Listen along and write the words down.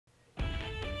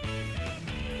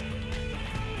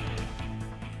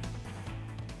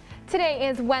Today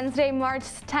is Wednesday, March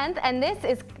 10th, and this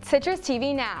is Citrus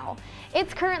TV Now.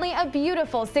 It's currently a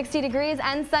beautiful 60 degrees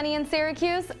and sunny in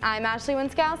Syracuse. I'm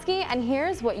Wenskoski, and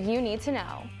here's what you need to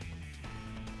know.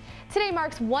 Today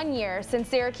marks 1 year since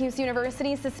Syracuse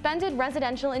University suspended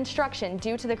residential instruction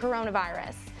due to the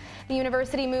coronavirus. The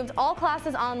university moved all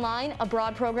classes online,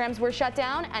 abroad programs were shut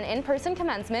down, and in-person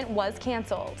commencement was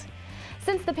canceled.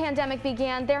 Since the pandemic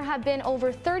began, there have been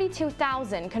over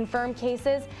 32,000 confirmed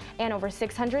cases and over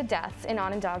 600 deaths in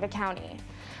Onondaga County.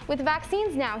 With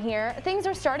vaccines now here, things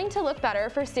are starting to look better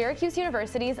for Syracuse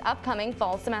University's upcoming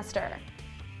fall semester.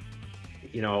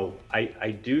 You know,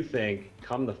 I do think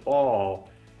come the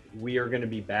fall, we are going to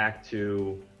be back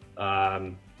to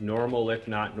normal, if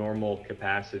not normal,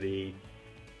 capacity.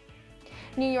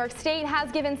 New York State has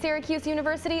given Syracuse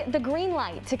University the green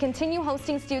light to continue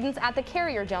hosting students at the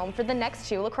Carrier Dome for the next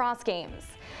 2 lacrosse games.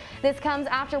 This comes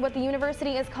after what the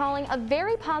university is calling a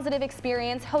very positive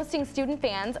experience hosting student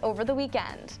fans over the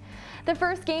weekend. The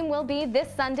first game will be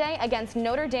this Sunday against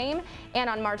Notre Dame, and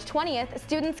on March 20th,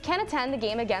 students can attend the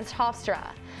game against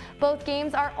Hofstra. Both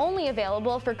games are only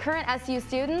available for current SU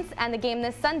students, and the game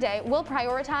this Sunday will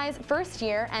prioritize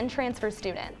first-year and transfer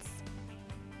students.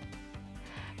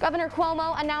 Governor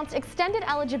Cuomo announced extended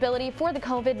eligibility for the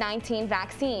COVID-19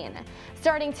 vaccine.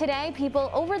 Starting today, people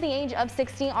over the age of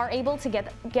 60 are able to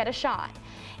get a shot.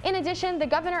 In addition, the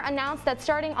governor announced that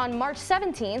starting on March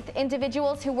 17th,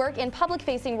 individuals who work in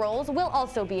public-facing roles will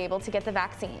also be able to get the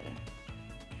vaccine.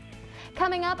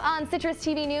 Coming up on Citrus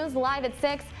TV News live at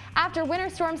 6, after winter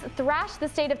storms thrash the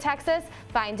state of Texas,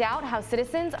 find out how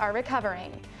citizens are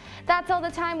recovering. That's all the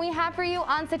time we have for you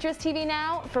on Citrus TV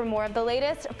Now. For more of the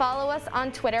latest, follow us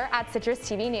on Twitter at Citrus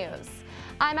TV News.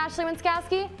 I'm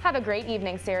Wenskoski. Have a great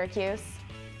evening, Syracuse.